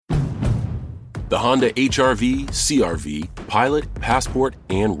The Honda HR-V, CR-V, Pilot, Passport,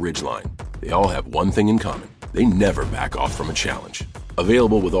 and Ridgeline. They all have one thing in common. They never back off from a challenge.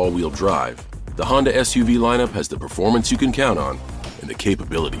 Available with all-wheel drive, the Honda SUV lineup has the performance you can count on and the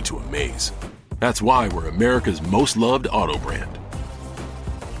capability to amaze. That's why we're America's most loved auto brand.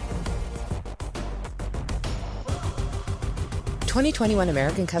 "2021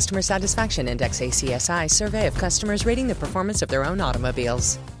 American Customer Satisfaction Index ACSI survey of customers rating the performance of their own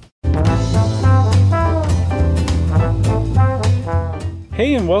automobiles."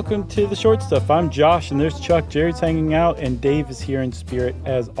 Hey, and welcome to The Short Stuff. I'm Josh, and there's Chuck. Jared's hanging out, and Dave is here in spirit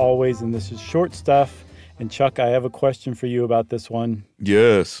as always, and this is Short Stuff. And Chuck, I have a question for you about this one.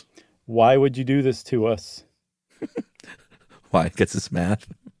 Yes. Why would you do this to us? Why? Because it's math?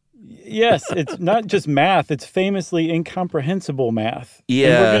 Yes, it's not just math. It's famously incomprehensible math. Yeah.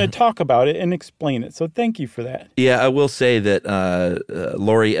 And we're going to talk about it and explain it. So thank you for that. Yeah, I will say that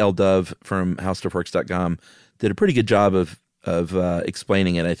Lori L. Dove from howstuffworks.com did a pretty good job of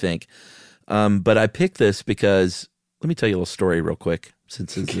explaining it, I think. But I picked this because, let me tell you a little story real quick,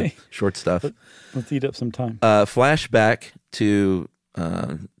 since it's the short stuff. Let's eat up some time. Flashback to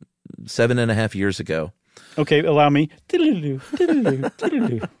 7.5 years ago. Okay, allow me. Diddle-doo.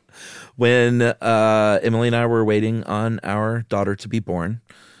 When Emily and I were waiting on our daughter to be born.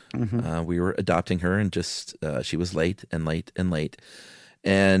 Mm-hmm. We were adopting her, and just she was late.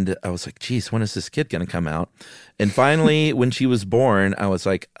 And I was like, geez, when is this kid going to come out? And finally, when she was born, I was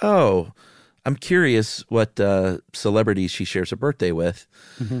like, oh, I'm curious what celebrities she shares a birthday with.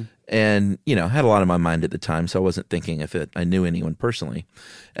 Mm-hmm. And, you know, had a lot on my mind at the time, so I wasn't thinking if I knew anyone personally.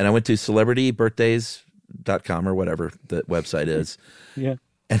 And I went to celebritybirthdays.com or whatever the website is. Yeah.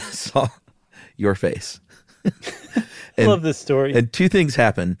 And I saw your face. I love this story. And three things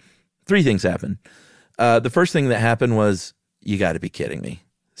happened. The first thing that happened was, you got to be kidding me.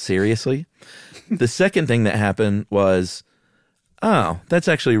 Seriously? The second thing that happened was, oh, that's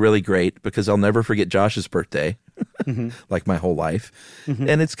actually really great because I'll never forget Josh's birthday, like my whole life. Mm-hmm.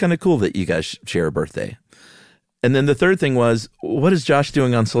 And it's kind of cool that you guys share a birthday. And then the third thing was, what is Josh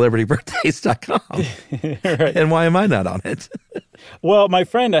doing on celebritybirthdays.com? Right. And why am I not on it? Well, my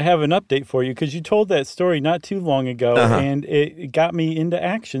friend, I have an update for you because you told that story not too long ago, and it got me into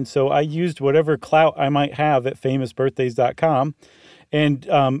action. So I used whatever clout I might have at famousbirthdays.com and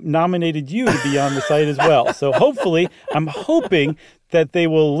nominated you to be on the site as well. So hopefully, I'm hoping that they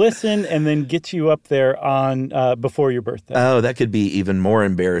will listen and then get you up there on before your birthday. Oh, that could be even more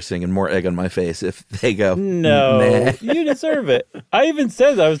embarrassing and more egg on my face if they go, no, nah. You deserve it. I even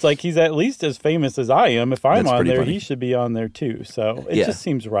said, I was like, he's at least as famous as I am. If I'm on there, funny. He should be on there too. So it just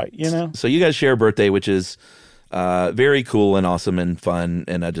seems right, you know? So you guys share a birthday, which is very cool and awesome and fun.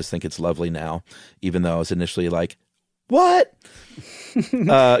 And I just think it's lovely now, even though I was initially like, what?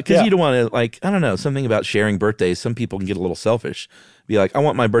 Because you don't want to, like, I don't know, something about sharing birthdays. Some people can get a little selfish. Be like, I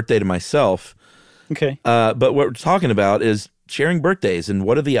want my birthday to myself. Okay. But what we're talking about is sharing birthdays. And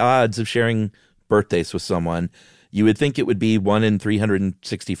what are the odds of sharing birthdays with someone? You would think it would be 1 in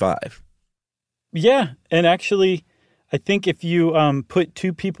 365. Yeah. And actually, I think if you put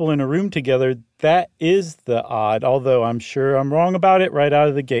two people in a room together, that is the odd. Although I'm sure I'm wrong about it right out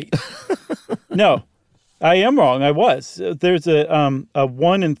of the gate. No. I am wrong. I was. There's a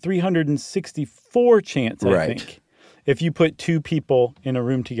 1 in 364 chance, I think, if you put two people in a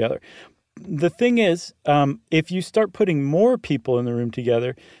room together. The thing is, if you start putting more people in the room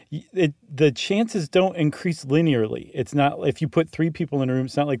together, the chances don't increase linearly. It's not, if you put 3 people in a room,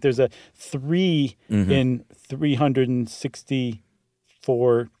 it's not like there's a 3 in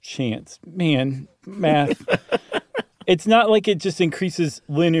 364 chance. Man, math. It's not like it just increases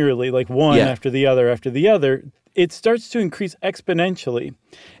linearly, like one after the other after the other. It starts to increase exponentially.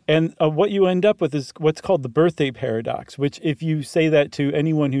 And what you end up with is what's called the birthday paradox, which if you say that to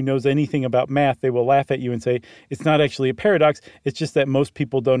anyone who knows anything about math, they will laugh at you and say, it's not actually a paradox. It's just that most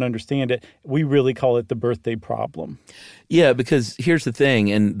people don't understand it. We really call it the birthday problem. Yeah, because here's the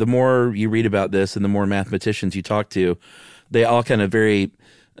thing. And the more you read about this and the more mathematicians you talk to, they all kind of they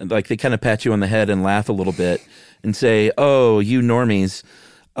kind of pat you on the head and laugh a little bit and say, oh, you normies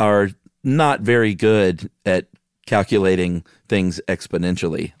are not very good at calculating things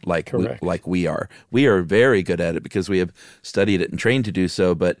exponentially like we are. We are very good at it because we have studied it and trained to do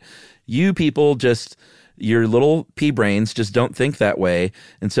so. But you people your little pea brains just don't think that way.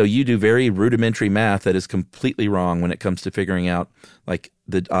 And so you do very rudimentary math that is completely wrong when it comes to figuring out like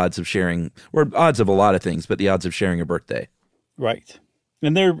the odds of sharing, or odds of a lot of things, but the odds of sharing a birthday. Right.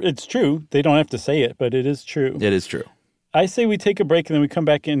 And it's true. They don't have to say it, but it is true. It is true. I say we take a break and then we come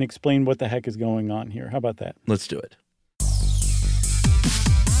back and explain what the heck is going on here. How about that? Let's do it.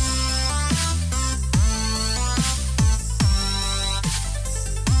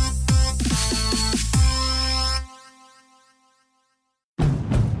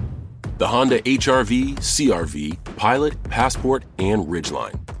 Honda HR-V, CR-V, Pilot, Passport, and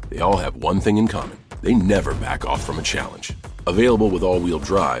Ridgeline. They all have one thing in common. They never back off from a challenge. Available with all-wheel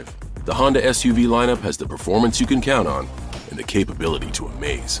drive, the Honda SUV lineup has the performance you can count on and the capability to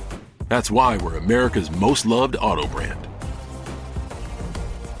amaze. That's why we're America's most loved auto brand.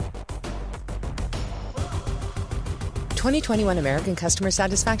 "2021 American Customer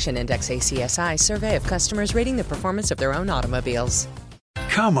Satisfaction Index ACSI survey of customers rating the performance of their own automobiles."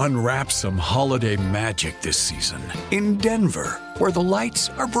 Come unwrap some holiday magic this season in Denver, where the lights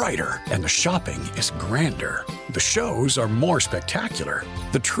are brighter and the shopping is grander. The shows are more spectacular,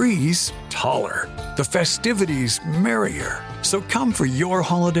 the trees taller, the festivities merrier. So come for your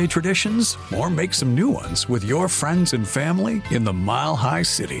holiday traditions or make some new ones with your friends and family in the Mile High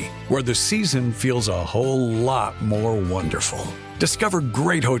City, where the season feels a whole lot more wonderful. Discover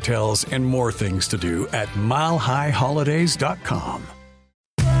great hotels and more things to do at milehighholidays.com.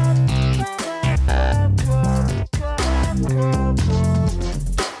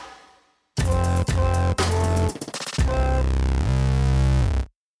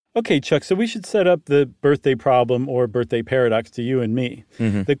 Okay, Chuck, so we should set up the birthday problem or birthday paradox to you and me.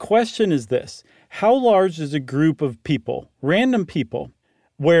 Mm-hmm. The question is this: how large is a group of people, random people,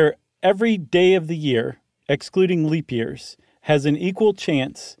 where every day of the year, excluding leap years, has an equal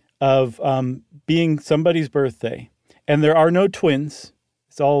chance of being somebody's birthday, and there are no twins,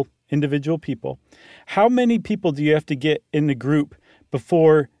 it's all individual people? How many people do you have to get in the group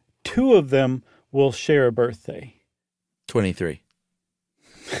before two of them will share a birthday? 23.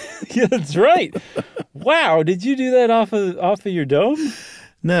 Yeah, that's right. Wow, did you do that off of your dome?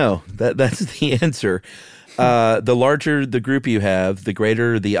 No, that's the answer. The larger the group you have, the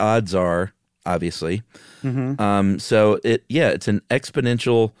greater the odds are, obviously. Mm-hmm. So it's an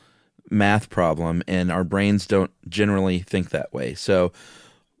exponential math problem, and our brains don't generally think that way. So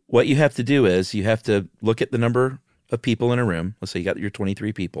what you have to do is you have to look at the number of people in a room. Let's say you got your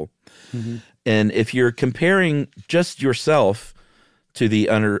 23 people. Mm-hmm. And if you're comparing just yourself to the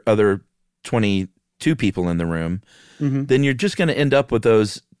other 22 people in the room, mm-hmm. then you're just going to end up with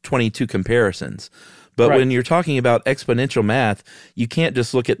those 22 comparisons. But right. When you're talking about exponential math, you can't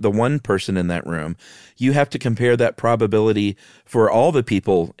just look at the one person in that room. You have to compare that probability for all the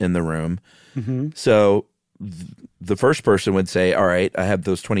people in the room. Mm-hmm. So the first person would say, all right, I have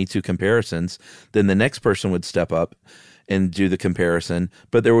those 22 comparisons. Then the next person would step up and do the comparison,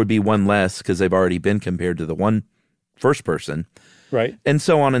 but there would be one less because they've already been compared to the first person. Right. And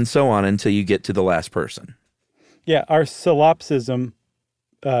so on until you get to the last person. Yeah, our solipsism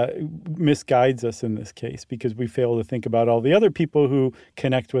misguides us in this case because we fail to think about all the other people who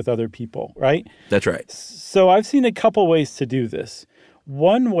connect with other people, right? That's right. So I've seen a couple ways to do this.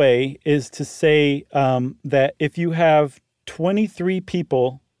 One way is to say that if you have 23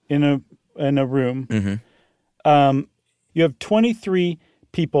 people in a room, mm-hmm. You have 23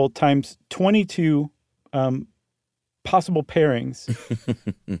 people times 22 possible pairings,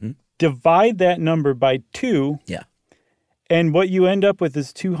 mm-hmm. divide that number by 2, yeah, and what you end up with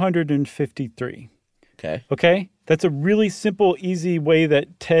is 253. Okay? That's a really simple, easy way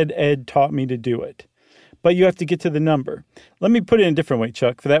that Ted Ed taught me to do it. But you have to get to the number. Let me put it in a different way,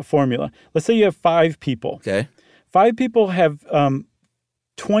 Chuck, for that formula. Let's say you have 5 people. Okay. 5 people have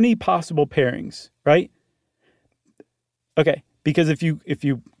 20 possible pairings, right? Okay, because if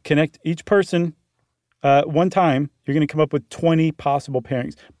you connect each person one time, you're going to come up with 20 possible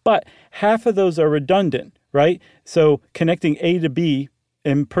pairings. But half of those are redundant, right? So connecting A to B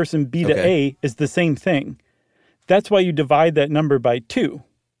and person B to A is the same thing. That's why you divide that number by 2,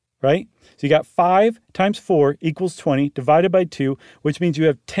 right? So you got 5 times 4 equals 20 divided by 2, which means you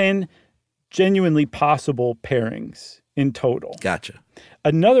have 10 genuinely possible pairings in total. Gotcha.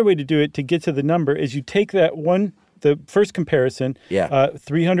 Another way to do it to get to the number is you take that the first comparison,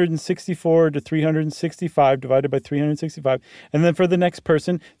 364 to 365 divided by 365. And then for the next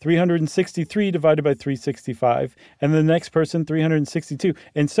person, 363 divided by 365. And the next person, 362,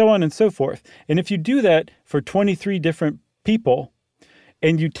 and so on and so forth. And if you do that for 23 different people,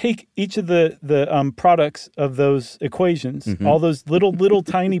 and you take each of the products of those equations, mm-hmm. all those little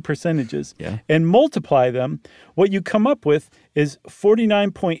tiny percentages, and multiply them, what you come up with is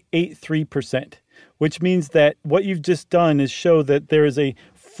 49.83%. Which means that what you've just done is show that there is a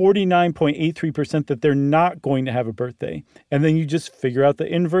 49.83% that they're not going to have a birthday. And then you just figure out the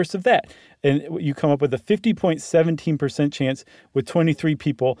inverse of that. And you come up with a 50.17% chance with 23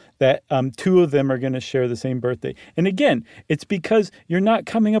 people that 2 of them are going to share the same birthday. And again, it's because you're not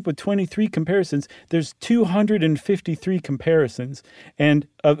coming up with 23 comparisons. There's 253 comparisons and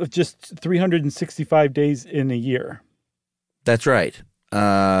of just 365 days in a year. That's right.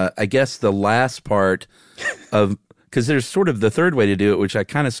 I guess the last part of, because there's sort of the third way to do it, which I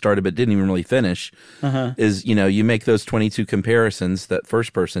kind of started but didn't even really finish, is, you make those 22 comparisons that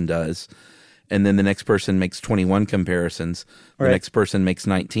first person does, and then the next person makes 21 comparisons. The next person makes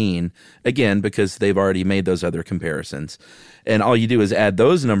 19, again, because they've already made those other comparisons. And all you do is add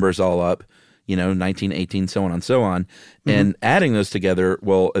those numbers all up, 19, 18, so on and so on. And adding those together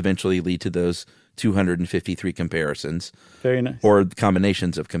will eventually lead to those 253 comparisons. Very nice. Or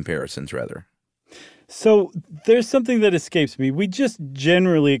combinations of comparisons, rather. So there's something that escapes me. We just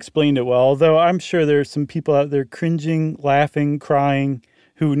generally explained it well, although I'm sure there's some people out there cringing, laughing, crying,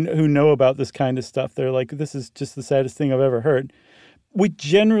 who know about this kind of stuff. They're like, this is just the saddest thing I've ever heard. We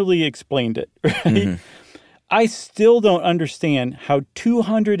generally explained it, right? I still don't understand how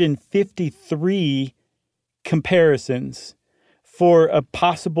 253 comparisons for a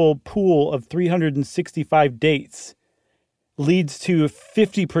possible pool of 365 dates leads to a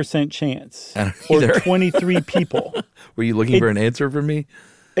 50% chance or 23 people. Were you looking for an answer from me?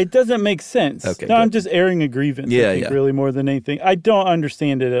 It doesn't make sense. Okay, no, good. I'm just airing a grievance, I think, really more than anything. I don't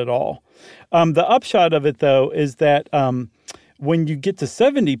understand it at all. The upshot of it, though, is that when you get to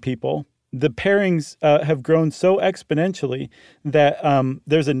 70 people, the pairings have grown so exponentially that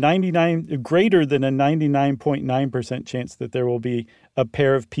there's a greater than a 99.9% chance that there will be a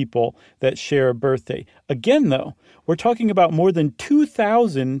pair of people that share a birthday. Again, though, we're talking about more than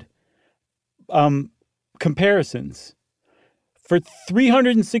 2,000 comparisons for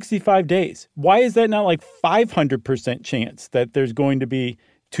 365 days. Why is that not like 500% chance that there's going to be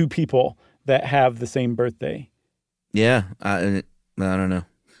two people that have the same birthday? Yeah, I don't know.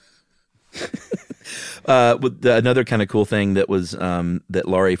 Another kind of cool thing that was that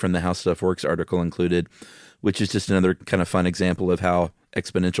Laurie from the How Stuff Works article included, which is just another kind of fun example of how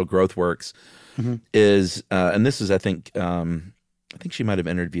exponential growth works, is, and this is, I think she might have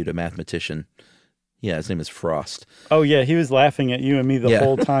interviewed a mathematician. Yeah, his name is Frost. Oh, yeah, he was laughing at you and me the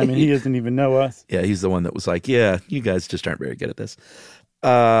whole time, and he doesn't even know us. Yeah, he's the one that was like, yeah, you guys just aren't very good at this.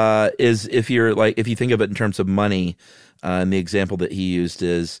 Is if you think of it in terms of money, and the example that he used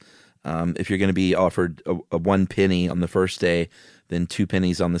is, if you're going to be offered a 1 penny on the first day, then 2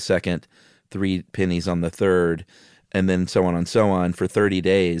 pennies on the second, 3 pennies on the third, and then so on and so on for 30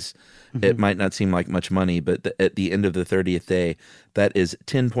 days, it might not seem like much money, but at the end of the 30th day, that is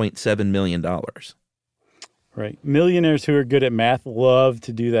 $10.7 million. Right. Millionaires who are good at math love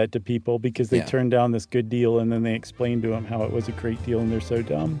to do that to people because they turn down this good deal and then they explain to them how it was a great deal and they're so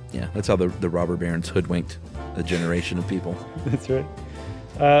dumb. Yeah, that's how the robber barons hoodwinked a generation of people. That's right.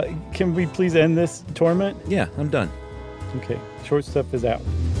 Can we please end this torment? Yeah, I'm done. Okay. Short Stuff is out.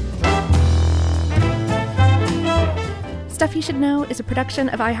 Stuff You Should Know is a production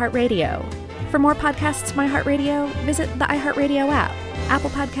of iHeartRadio. For more podcasts from iHeartRadio, visit the iHeartRadio app, Apple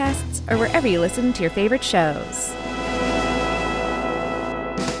Podcasts, or wherever you listen to your favorite shows.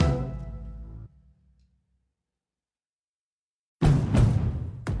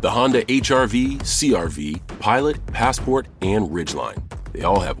 The Honda HR-V, CR-V, Pilot, Passport, and Ridgeline. They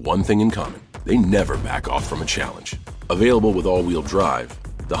all have one thing in common. They never back off from a challenge. Available with all-wheel drive,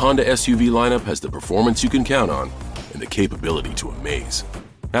 the Honda SUV lineup has the performance you can count on and the capability to amaze.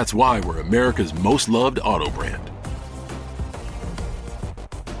 That's why we're America's most loved auto brand.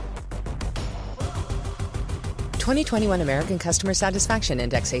 The 2021 American Customer Satisfaction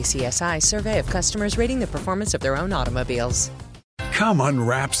Index ACSI survey of customers rating the performance of their own automobiles. Come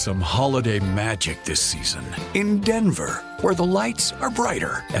unwrap some holiday magic this season in Denver, where the lights are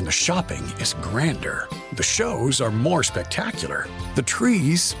brighter and the shopping is grander. The shows are more spectacular, the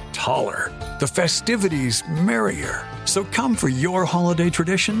trees taller, the festivities merrier. So come for your holiday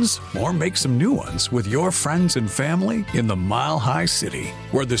traditions or make some new ones with your friends and family in the Mile High City,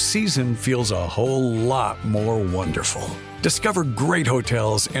 where the season feels a whole lot more wonderful. Discover great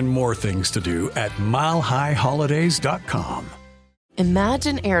hotels and more things to do at milehighholidays.com.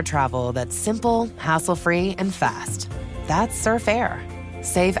 Imagine air travel that's simple, hassle-free, and fast. That's Surf Air.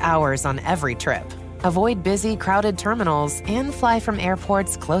 Save hours on every trip. Avoid busy, crowded terminals and fly from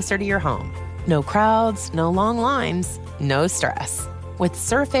airports closer to your home. No crowds, no long lines, no stress. With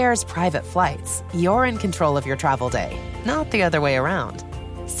Surf Air's private flights, you're in control of your travel day, not the other way around.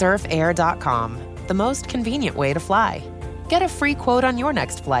 SurfAir.com, the most convenient way to fly. Get a free quote on your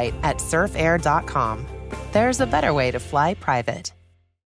next flight at surfair.com. There's a better way to fly private.